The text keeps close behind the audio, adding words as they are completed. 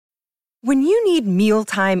When you need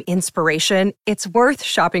mealtime inspiration, it's worth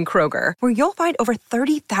shopping Kroger, where you'll find over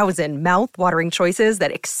 30,000 mouth-watering choices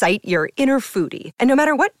that excite your inner foodie. And no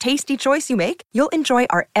matter what tasty choice you make, you'll enjoy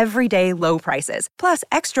our everyday low prices, plus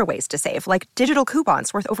extra ways to save, like digital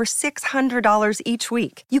coupons worth over $600 each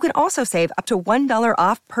week. You can also save up to $1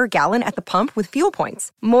 off per gallon at the pump with fuel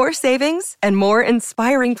points. More savings and more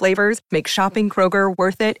inspiring flavors make shopping Kroger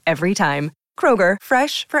worth it every time. Kroger,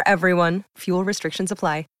 fresh for everyone. Fuel restrictions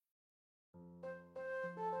apply.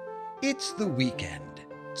 It's the weekend,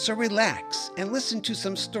 so relax and listen to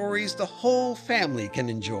some stories the whole family can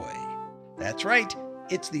enjoy. That's right,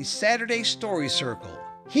 it's the Saturday Story Circle,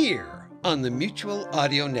 here on the Mutual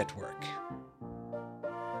Audio Network.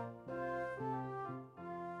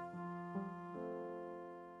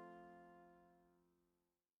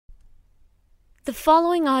 The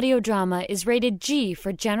following audio drama is rated G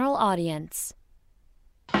for general audience.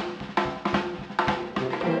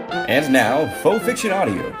 And now, Faux Fiction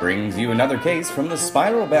Audio brings you another case from the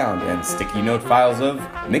spiral-bound and sticky note files of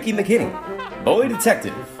Mickey McKinney, boy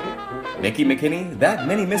detective. Mickey McKinney, that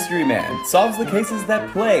mini-mystery man, solves the cases that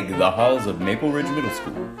plague the halls of Maple Ridge Middle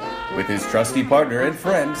School with his trusty partner and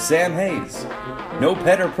friend, Sam Hayes. No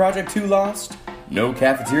pet or project too lost, no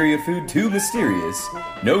cafeteria food too mysterious,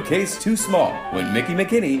 no case too small when Mickey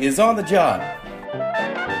McKinney is on the job.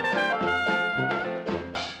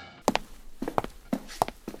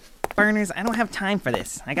 Burners, I don't have time for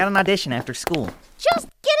this. I got an audition after school. Just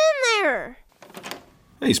get in there!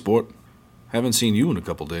 Hey, sport. Haven't seen you in a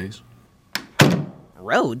couple days.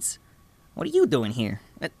 Rhodes? What are you doing here?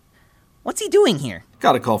 What's he doing here?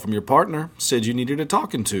 Got a call from your partner. Said you needed a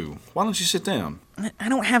talking to. Why don't you sit down? I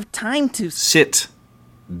don't have time to... Sit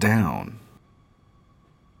down.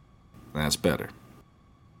 That's better.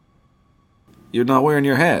 You're not wearing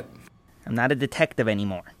your hat. I'm not a detective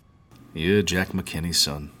anymore. You're Jack McKinney's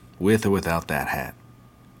son. With or without that hat.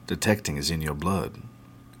 Detecting is in your blood.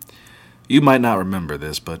 You might not remember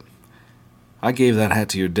this, but I gave that hat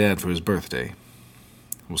to your dad for his birthday.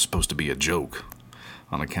 It was supposed to be a joke,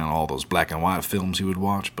 on account of all those black and white films he would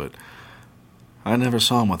watch, but I never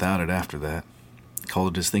saw him without it after that. Called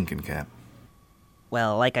it his thinking cap.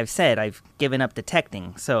 Well, like I've said, I've given up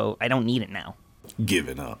detecting, so I don't need it now.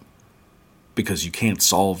 Given up? Because you can't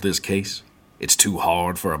solve this case? It's too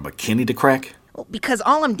hard for a McKinney to crack? Well, because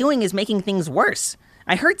all I'm doing is making things worse.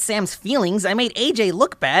 I hurt Sam's feelings, I made AJ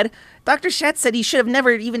look bad. Dr. Schatz said he should have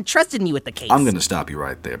never even trusted me with the case. I'm gonna stop you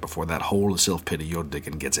right there before that hole of self-pity you're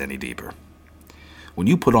digging gets any deeper. When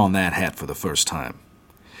you put on that hat for the first time,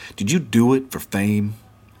 did you do it for fame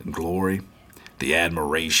and glory, the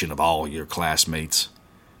admiration of all your classmates?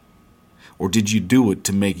 Or did you do it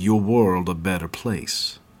to make your world a better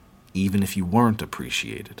place, even if you weren't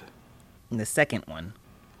appreciated? The second one.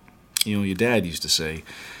 You know, your dad used to say,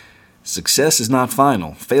 success is not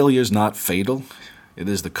final, failure's not fatal. It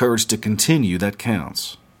is the courage to continue that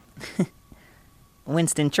counts.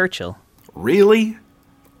 Winston Churchill. Really?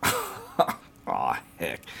 Aw,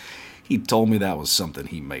 heck. He told me that was something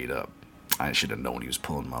he made up. I should have known he was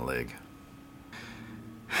pulling my leg.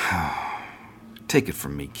 Take it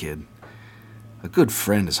from me, kid. A good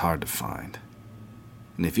friend is hard to find.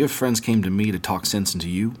 And if your friends came to me to talk sense into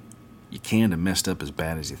you, you can't have messed up as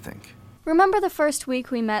bad as you think. Remember the first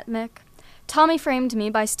week we met, Mick? Tommy framed me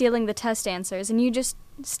by stealing the test answers, and you just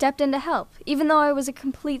stepped in to help, even though I was a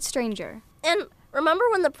complete stranger. And remember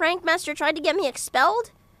when the prank master tried to get me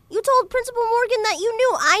expelled? You told Principal Morgan that you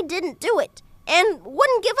knew I didn't do it, and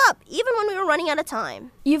wouldn't give up, even when we were running out of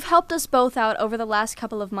time. You've helped us both out over the last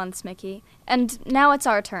couple of months, Mickey, and now it's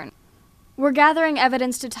our turn. We're gathering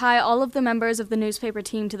evidence to tie all of the members of the newspaper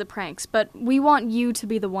team to the pranks, but we want you to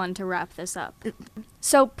be the one to wrap this up.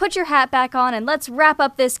 So put your hat back on and let's wrap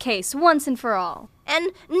up this case once and for all.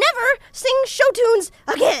 And never sing show tunes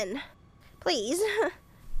again. Please.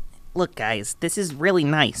 Look, guys, this is really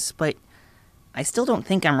nice, but I still don't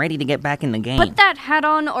think I'm ready to get back in the game. Put that hat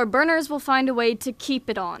on or Burners will find a way to keep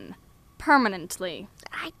it on. Permanently.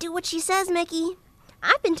 I do what she says, Mickey.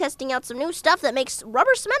 I've been testing out some new stuff that makes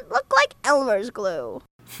rubber cement look like Elmer's glue.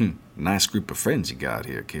 Nice group of friends you got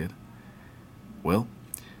here, kid. Well,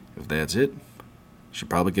 if that's it, should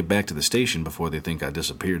probably get back to the station before they think I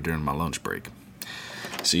disappeared during my lunch break.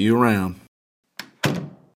 See you around.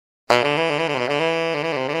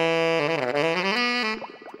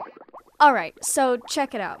 Alright, so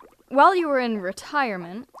check it out. While you were in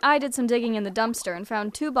retirement, I did some digging in the dumpster and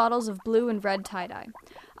found 2 bottles of blue and red tie-dye.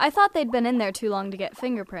 I thought they'd been in there too long to get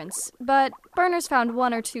fingerprints, but Burners found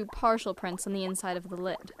 1 or 2 partial prints on the inside of the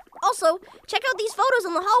lid. Also, check out these photos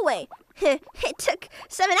in the hallway. It took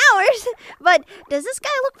 7 hours, but does this guy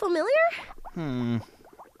look familiar?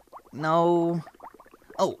 No.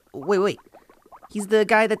 Oh, wait. He's the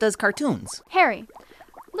guy that does cartoons. Harry.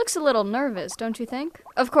 Looks a little nervous, don't you think?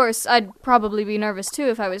 Of course, I'd probably be nervous too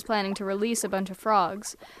if I was planning to release a bunch of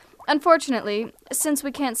frogs. Unfortunately, since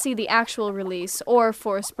we can't see the actual release or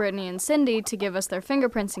force Brittany and Cindy to give us their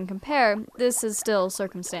fingerprints and compare, this is still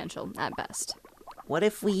circumstantial at best. What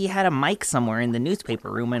if we had a mic somewhere in the newspaper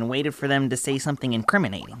room and waited for them to say something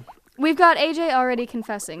incriminating? We've got AJ already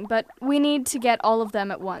confessing, but we need to get all of them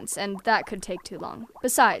at once, and that could take too long.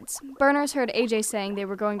 Besides, Burners heard AJ saying they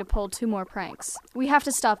were going to pull 2 more pranks. We have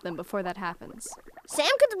to stop them before that happens. Sam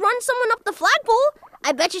could run someone up the flagpole.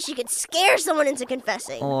 I bet you she could scare someone into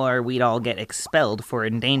confessing. Or we'd all get expelled for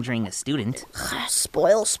endangering a student.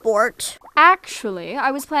 Spoil sport. Actually, I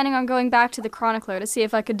was planning on going back to the Chronicler to see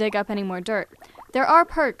if I could dig up any more dirt. There are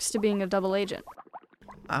perks to being a double agent.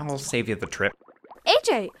 I'll save you the trip.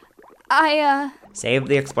 AJ, Save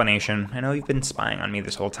the explanation. I know you've been spying on me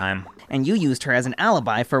this whole time. And you used her as an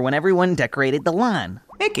alibi for when everyone decorated the lawn.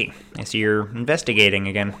 Mickey, I see you're investigating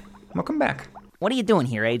again. Welcome back. What are you doing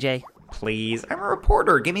here, AJ? Please, I'm a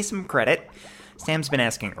reporter. Give me some credit. Sam's been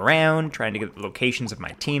asking around, trying to get the locations of my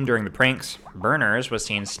team during the pranks. Burners was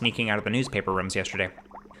seen sneaking out of the newspaper rooms yesterday.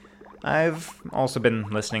 I've also been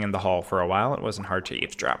listening in the hall for a while. It wasn't hard to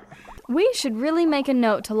eavesdrop. we should really make a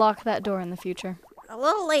note to lock that door in the future. A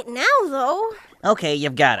little late now, though. Okay,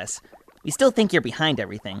 you've got us. You still think you're behind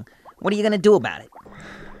everything. What are you gonna do about it?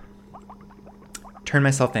 Turn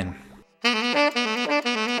myself in.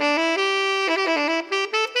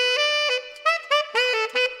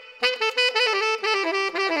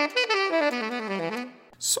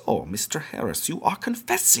 So, Mr. Harris, you are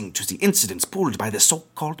confessing to the incidents pulled by the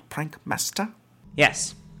so-called prank master?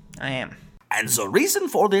 Yes, I am. And the reason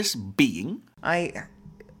for this being? I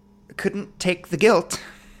couldn't take the guilt.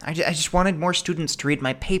 I just wanted more students to read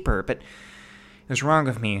my paper, but it was wrong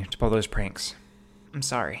of me to pull those pranks. I'm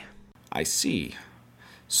sorry. I see.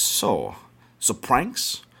 So, the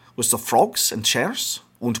pranks with the frogs and chairs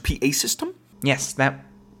and PA system? Yes, that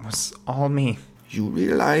was all me. You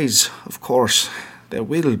realize, of course, there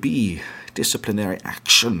will be disciplinary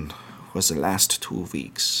action for the last 2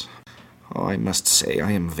 weeks. Oh, I must say,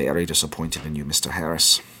 I am very disappointed in you, Mr.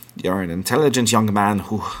 Harris. You're an intelligent young man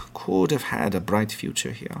who could have had a bright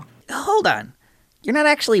future here. Hold on. You're not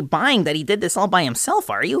actually buying that he did this all by himself,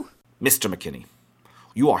 are you? Mr. McKinney,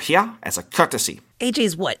 you are here as a courtesy.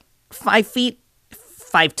 AJ's what, 5 feet?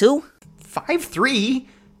 5'2"? 5'3"?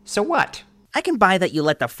 So what? I can buy that you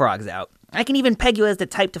let the frogs out. I can even peg you as the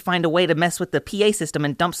type to find a way to mess with the PA system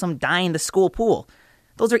and dump some dye in the school pool.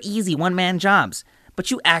 Those are easy one-man jobs. But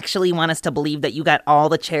you actually want us to believe that you got all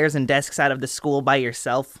the chairs and desks out of the school by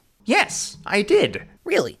yourself? Yes, I did.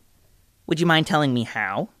 Really? Would you mind telling me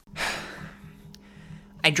how?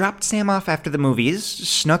 I dropped Sam off after the movies,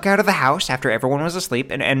 snuck out of the house after everyone was asleep,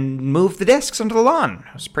 and moved the desks onto the lawn.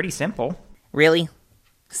 It was pretty simple. Really?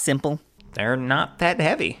 Simple? They're not that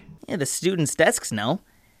heavy. Yeah, the students' desks, no.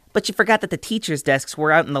 But you forgot that the teachers' desks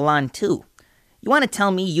were out in the lawn, too. You want to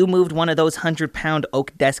tell me you moved one of those 100-pound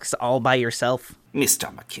oak desks all by yourself?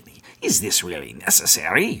 Mr. McKinney, is this really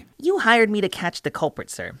necessary? You hired me to catch the culprit,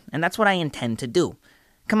 sir, and that's what I intend to do.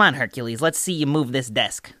 Come on, Hercules, let's see you move this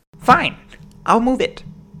desk. Fine, I'll move it.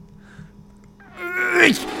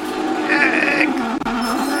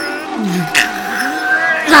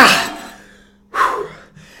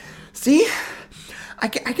 See? I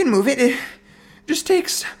can move it. It just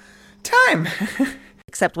takes time.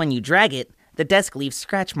 Except when you drag it, the desk leaves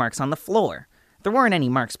scratch marks on the floor. There weren't any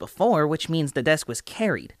marks before, which means the desk was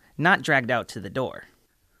carried, not dragged out to the door.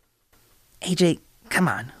 AJ, come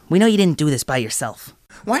on. We know you didn't do this by yourself.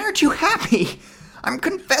 Why aren't you happy? I'm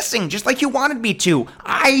confessing just like you wanted me to.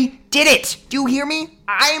 I did it. Do you hear me?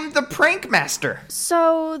 I'm the prank master.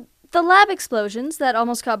 So, the lab explosions that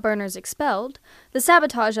almost got Burners expelled, the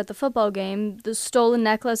sabotage at the football game, the stolen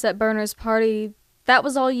necklace at Burners' party, that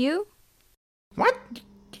was all you? What?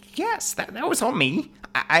 Yes, that was all me.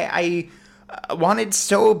 I wanted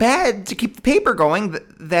so bad to keep the paper going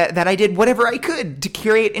that I did whatever I could to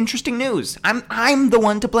curate interesting news. I'm the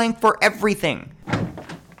one to blame for everything.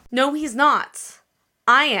 No, he's not.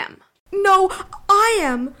 I am. No, I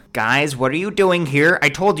am. Guys, what are you doing here? I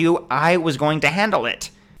told you I was going to handle it.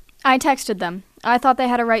 I texted them. I thought they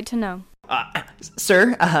had a right to know.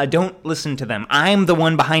 Sir, don't listen to them. I'm the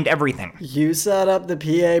one behind everything. You set up the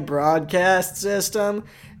PA broadcast system?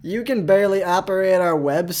 You can barely operate our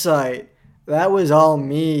website. That was all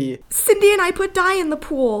me. Cindy and I put dye in the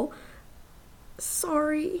pool.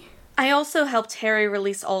 Sorry. I also helped Harry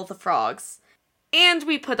release all the frogs. And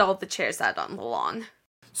we put all the chairs out on the lawn.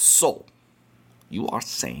 So, you are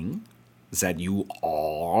saying that you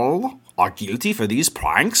all are guilty for these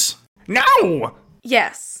pranks? No!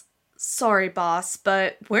 Yes. Sorry, boss,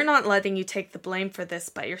 but we're not letting you take the blame for this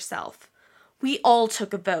by yourself. We all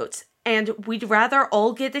took a vote, and we'd rather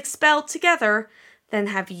all get expelled together than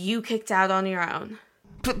have you kicked out on your own.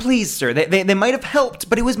 Please, sir, they might have helped,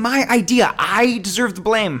 but it was my idea. I deserve the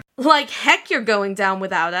blame. Like heck you're going down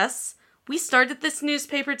without us. We started this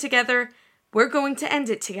newspaper together. We're going to end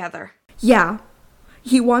it together. Yeah.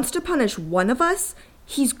 He wants to punish one of us.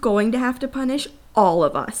 He's going to have to punish all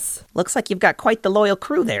of us. Looks like you've got quite the loyal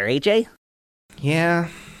crew there, AJ. Yeah,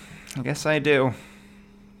 I guess I do.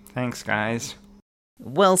 Thanks, guys.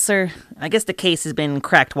 Well, sir, I guess the case has been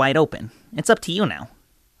cracked wide open. It's up to you now.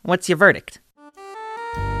 What's your verdict?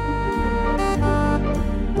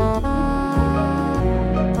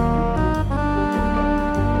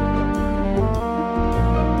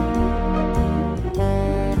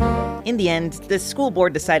 In the end, the school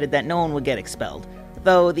board decided that no one would get expelled,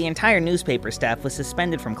 though the entire newspaper staff was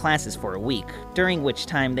suspended from classes for a week, during which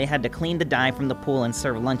time they had to clean the dye from the pool and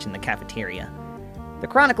serve lunch in the cafeteria. The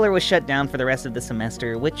Chronicler was shut down for the rest of the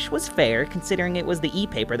semester, which was fair considering it was the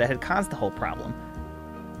e-paper that had caused the whole problem.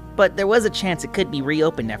 But there was a chance it could be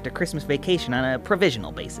reopened after Christmas vacation on a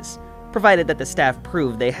provisional basis, provided that the staff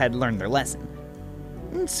proved they had learned their lesson.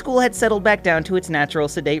 School had settled back down to its natural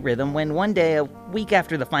sedate rhythm when one day, a week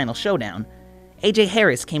after the final showdown, AJ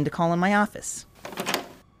Harris came to call in my office.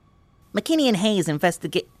 McKinney and Hayes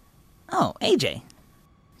investigate... Oh, AJ.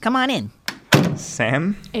 Come on in.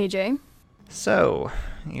 Sam? AJ? So,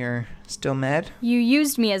 you're still mad? You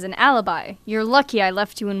used me as an alibi. You're lucky I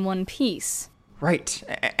left you in one piece. Right.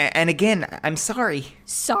 And again, I'm sorry.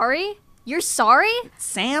 Sorry? You're sorry?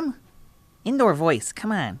 Sam? Indoor voice,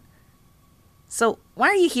 come on. So, why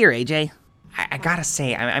are you here, AJ? I gotta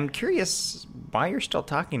say, I'm curious why you're still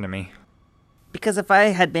talking to me. Because if I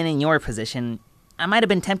had been in your position, I might have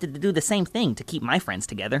been tempted to do the same thing to keep my friends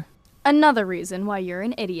together. Another reason why you're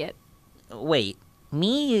an idiot. Wait,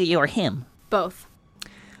 me or him? Both.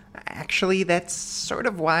 Actually, that's sort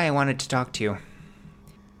of why I wanted to talk to you.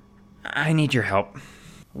 I need your help.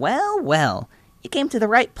 Well, you came to the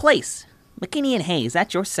right place. McKinney and Hayes,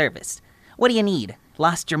 at your service. What do you need?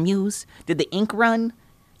 Lost your muse? Did the ink run?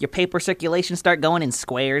 Your paper circulation start going in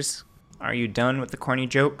squares? Are you done with the corny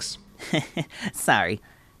jokes? Sorry.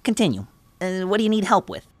 Continue. What do you need help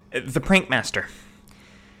with? The prank master.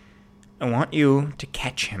 I want you to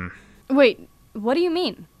catch him. Wait, what do you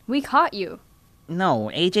mean? We caught you. No,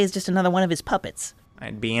 AJ's just another one of his puppets.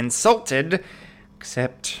 I'd be insulted,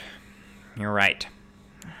 except you're right.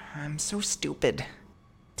 I'm so stupid.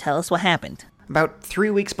 Tell us what happened. About 3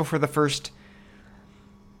 weeks before the first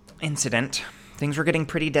incident, things were getting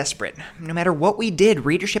pretty desperate. No matter what we did,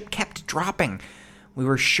 readership kept dropping. We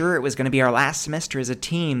were sure it was going to be our last semester as a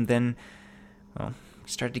team, then, well, we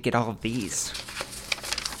started to get all of these.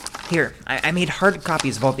 Here, I made hard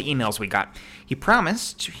copies of all the emails we got. He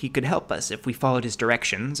promised he could help us if we followed his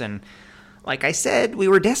directions, and like I said, we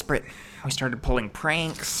were desperate. We started pulling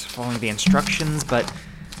pranks, following the instructions, but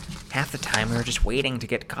half the time we were just waiting to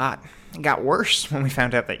get caught. It got worse when we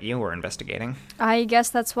found out that you were investigating. I guess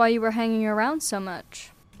that's why you were hanging around so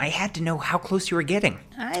much. I had to know how close you were getting.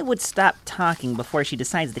 I would stop talking before she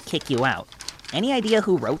decides to kick you out. Any idea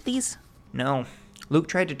who wrote these? No. Luke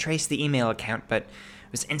tried to trace the email account, but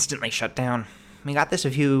it was instantly shut down. We got this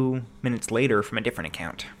a few minutes later from a different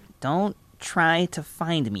account. Don't try to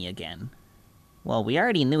find me again. Well, we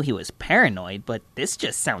already knew he was paranoid, but this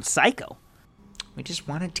just sounds psycho. We just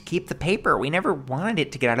wanted to keep the paper. We never wanted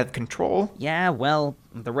it to get out of control. Yeah, well,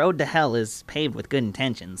 the road to hell is paved with good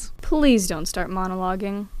intentions. Please don't start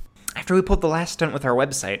monologuing. After we pulled the last stunt with our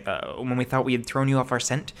website, when we thought we had thrown you off our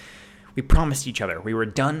scent, we promised each other we were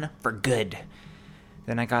done for good.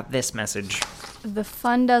 Then I got this message. The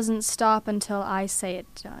fun doesn't stop until I say it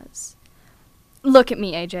does. Look at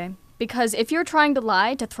me, AJ. Because if you're trying to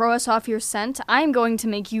lie to throw us off your scent, I'm going to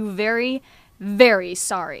make you very, very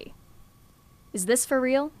sorry. Is this for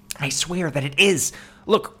real? I swear that it is.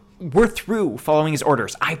 Look, we're through following his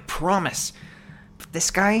orders. I promise. But this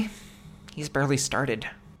guy, he's barely started.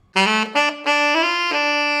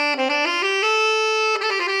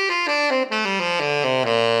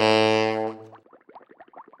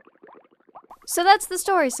 So that's the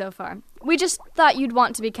story so far. We just thought you'd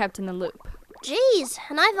want to be kept in the loop. Jeez,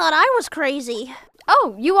 and I thought I was crazy.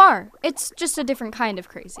 Oh, you are. It's just a different kind of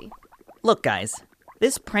crazy. Look, guys.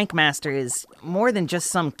 This prank master is more than just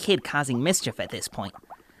some kid causing mischief at this point.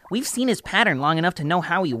 We've seen his pattern long enough to know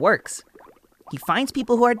how he works. He finds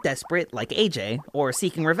people who are desperate, like AJ, or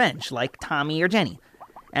seeking revenge, like Tommy or Jenny.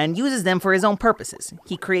 and uses them for his own purposes.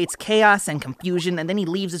 He creates chaos and confusion, and then he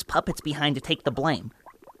leaves his puppets behind to take the blame.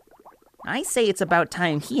 I say it's about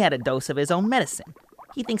time he had a dose of his own medicine.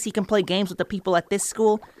 He thinks he can play games with the people at this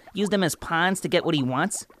school, use them as pawns to get what he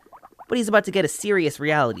wants, but he's about to get a serious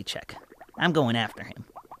reality check. I'm going after him.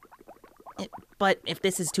 But if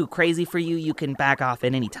this is too crazy for you, you can back off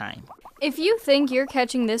at any time. If you think you're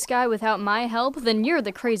catching this guy without my help, then you're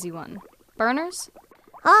the crazy one. Burners?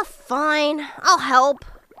 Fine. I'll help.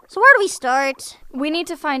 So where do we start? We need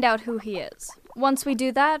to find out who he is. Once we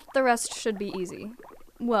do that, the rest should be easy.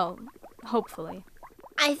 Well, hopefully.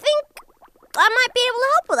 I think I might be able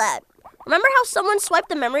to help with that. Remember how someone swiped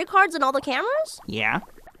the memory cards in all the cameras? Yeah?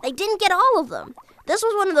 They didn't get all of them. This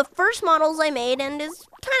was one of the first models I made and is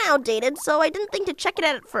kind of outdated, so I didn't think to check it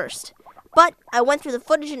out at first. But I went through the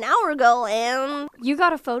footage an hour ago and... You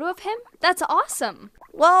got a photo of him? That's awesome.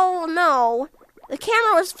 Well, no. The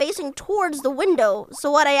camera was facing towards the window,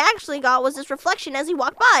 so what I actually got was this reflection as he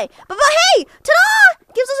walked by. But hey! Ta-da!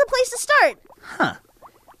 Gives us a place to start. Huh.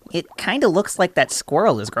 It kind of looks like that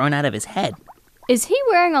squirrel is growing out of his head. Is he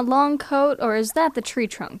wearing a long coat, or is that the tree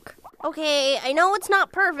trunk? Okay, I know it's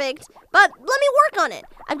not perfect, but let me work on it.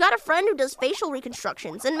 I've got a friend who does facial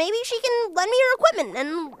reconstructions, and maybe she can lend me her equipment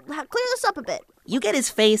and clear this up a bit. You get his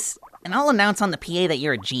face, and I'll announce on the PA that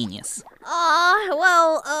you're a genius.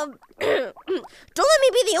 Don't let me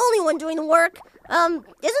be the only one doing the work. Isn't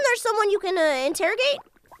there someone you can interrogate?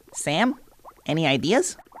 Sam? Any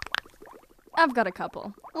ideas? I've got a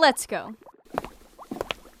couple. Let's go.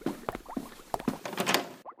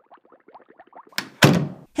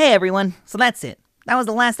 Hey everyone, so that's it. That was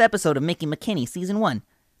the last episode of Mickey McKinney Season 1.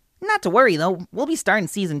 Not to worry though, we'll be starting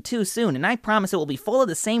Season 2 soon, and I promise it will be full of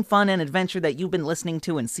the same fun and adventure that you've been listening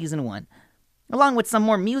to in Season 1. Along with some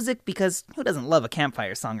more music, because who doesn't love a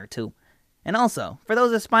campfire song or two? And also, for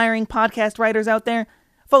those aspiring podcast writers out there,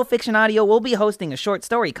 Faux Fiction Audio will be hosting a short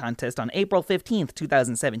story contest on April 15th,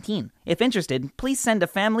 2017. If interested, please send a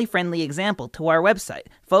family-friendly example to our website,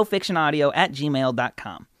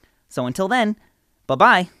 fauxfictionaudio@gmail.com. So until then,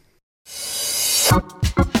 bye-bye.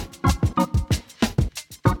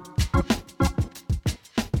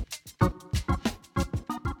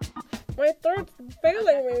 My throat's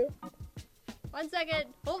failing me. 1 second.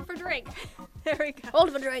 Hold for drink. There we go.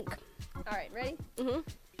 Hold for drink. All right, ready? Mm-hmm.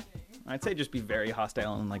 I'd say just be very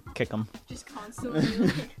hostile and, kick them. Just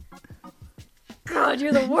constantly, God,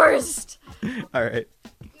 you're the worst. All right.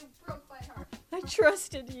 You broke my heart. I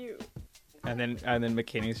trusted you. And then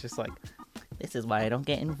McKinney's just like, this is why I don't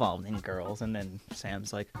get involved in girls. And then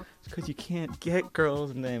Sam's like, it's because you can't get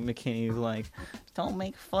girls. And then McKinney's like, don't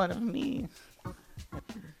make fun of me.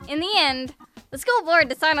 In the end, the school board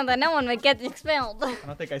decided that no one would get expelled. I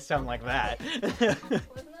don't think I sound like that. Wasn't that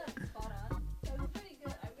spot on? That was pretty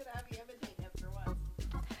good. I'm gonna have you imitate him for once.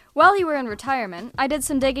 While you were in retirement, I did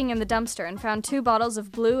some digging in the dumpster and found 2 bottles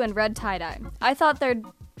of blue and red tie-dye. I thought they'd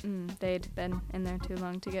been in there too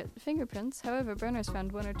long to get fingerprints. However, Burners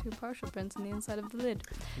found 1 or 2 partial prints in the inside of the lid.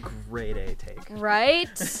 Great A take.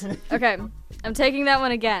 Right? Okay, I'm taking that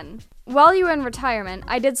one again. While you were in retirement,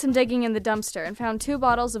 I did some digging in the dumpster and found 2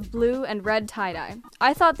 bottles of blue and red tie-dye.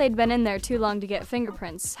 I thought they'd been in there too long to get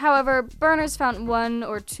fingerprints. However, Burners found 1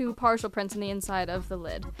 or 2 partial prints in the inside of the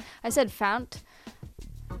lid. I said fount.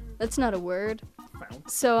 That's not a word. Fount.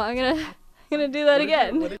 So I'm gonna do that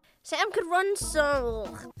again. Sam could run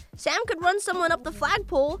someone up the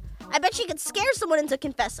flagpole. I bet she could scare someone into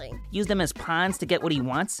confessing. Use them as pawns to get what he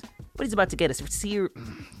wants, but he's about to get a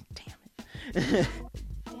Damn it.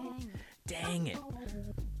 Dang it.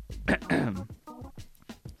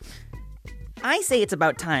 I say it's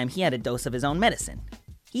about time he had a dose of his own medicine.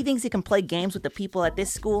 He thinks he can play games with the people at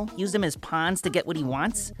this school, use them as pawns to get what he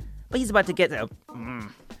wants, but he's about to get a...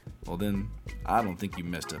 Well then, I don't think you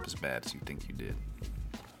messed up as bad as you think you did.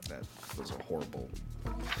 That was a horrible...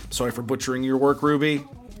 Sorry for butchering your work, Ruby.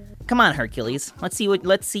 Come on, Hercules. Let's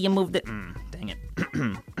see you move the... Dang it.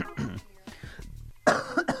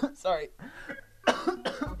 Sorry.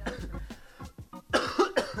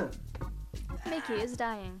 Mickey is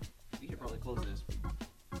dying. We should probably close this.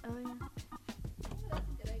 Oh,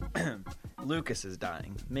 yeah. Lucas is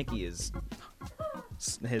dying. Mickey is...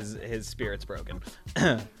 His spirit's broken.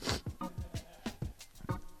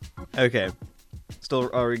 Okay. Still,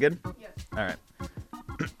 are we good? Yes. All right.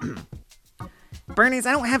 Bernice,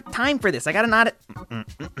 I don't have time for this. I got an audit.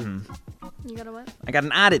 You got a what? I got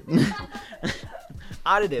an audit.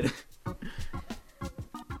 Audited.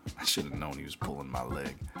 I should have known he was pulling my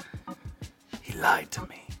leg. He lied to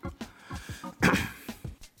me.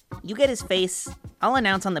 You get his face. I'll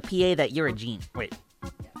announce on the PA that you're a gene. Wait.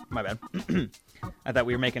 My bad. I thought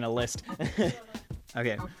we were making a list.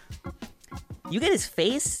 Okay. You get his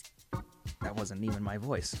face? That wasn't even my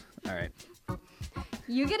voice. All right.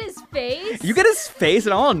 You get his face? You get his face,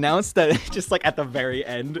 and I'll announce that just like at the very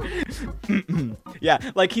end. Yeah,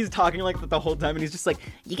 like he's talking like the whole time, and he's just like,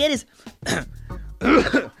 you get his...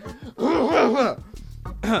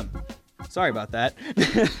 Sorry about that.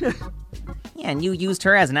 Yeah, and you used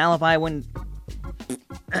her as an alibi when...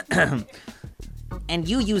 And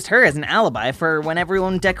you used her as an alibi for when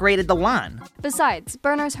everyone decorated the lawn. Besides,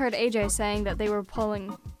 Burners heard AJ saying that they were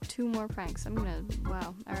pulling 2 more pranks.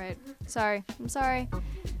 Wow, alright. Sorry. I'm sorry.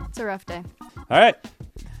 It's a rough day. Alright.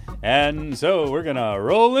 And so we're gonna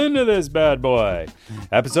roll into this bad boy.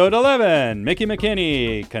 Episode 11, Mickey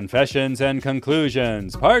McKinney, Confessions and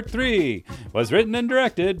Conclusions, Part 3, was written and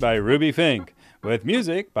directed by Ruby Fink, with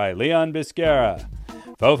music by Leon Biscara.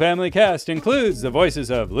 Faux Family cast includes the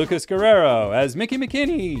voices of Lucas Guerrero as Mickey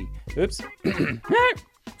McKinney. Oops.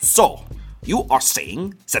 So, you are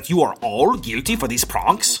saying that you are all guilty for these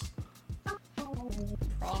pranks?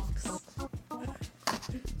 Pranks.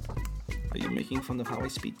 Are you making fun of how I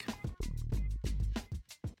speak?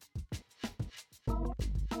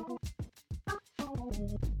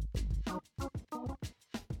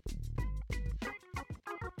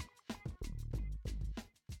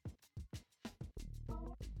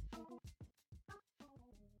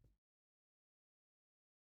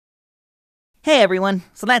 Hey everyone,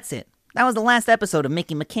 so that's it. That was the last episode of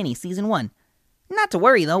Mickey McKinney Season 1. Not to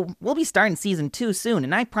worry though, we'll be starting Season 2 soon,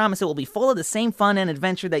 and I promise it will be full of the same fun and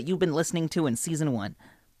adventure that you've been listening to in Season 1.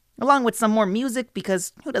 Along with some more music,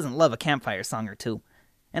 because who doesn't love a campfire song or two?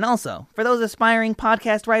 And also, for those aspiring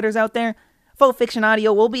podcast writers out there, Faux Fiction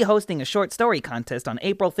Audio will be hosting a short story contest on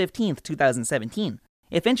April 15th, 2017.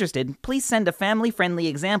 If interested, please send a family-friendly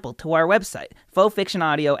example to our website,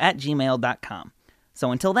 fauxfictionaudio@gmail.com.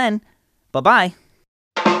 So until then, bye-bye.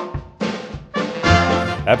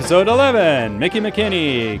 Episode 11, Mickey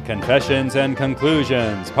McKinney, Confessions and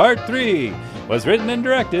Conclusions, Part 3, was written and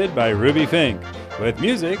directed by Ruby Fink, with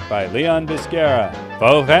music by Leon Biscara.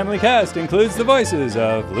 Faux Family cast includes the voices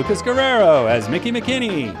of Lucas Guerrero as Mickey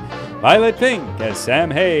McKinney, Violet Fink as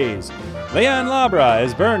Sam Hayes, Leanne Labra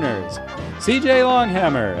as Burners, CJ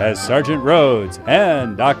Longhammer as Sergeant Rhodes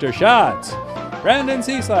and Dr. Schatz, Brandon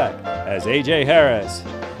Cieslak as AJ Harris,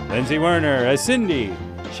 Lindsay Werner as Cindy,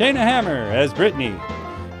 Shayna Hammer as Brittany,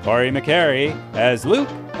 Corey McCary as Luke,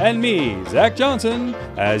 and me, Zach Johnson,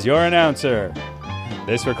 as your announcer.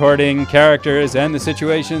 This recording, characters, and the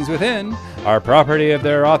situations within are property of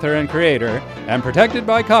their author and creator and protected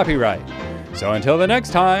by copyright. So until the next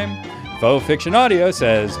time, Faux Fiction Audio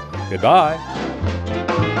says goodbye.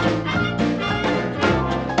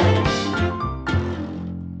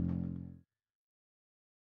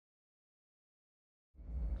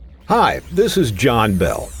 Hi, this is John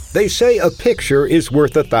Bell. They say a picture is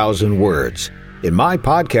worth 1,000 words. In my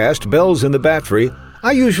podcast, Bells in the Battery,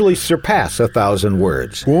 I usually surpass 1,000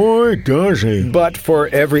 words. Boy, does he. But for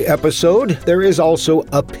every episode, there is also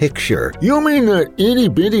a picture. You mean that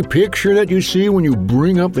itty-bitty picture that you see when you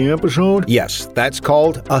bring up the episode? Yes, that's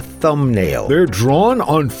called a thumbnail. They're drawn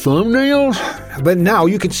on thumbnails? But now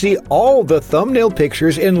you can see all the thumbnail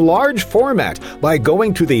pictures in large format by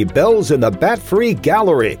going to the Bells in the Bat-Free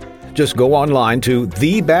gallery. Just go online to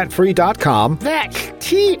thebatfree.com. That's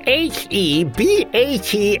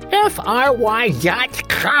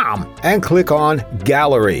THEBATFRY.com. And click on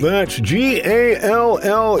Gallery. That's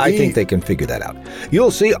GALLE. I think they can figure that out.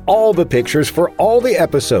 You'll see all the pictures for all the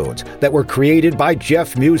episodes that were created by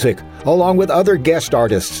Jeff Music, along with other guest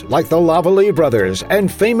artists like the Lavalley Brothers and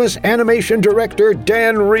famous animation director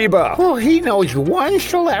Dan Reba. Well, he knows one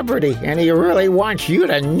celebrity, and he really wants you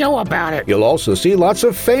to know about it. You'll also see lots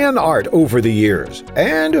of fan art over the years,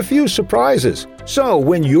 and a few surprises. So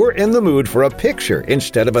when you're in the mood for a picture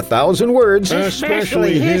instead of 1,000 words,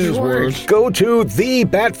 especially his words, go to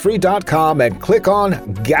thebatfree.com and click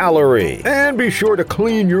on Gallery. And be sure to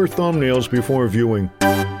clean your thumbnails before viewing.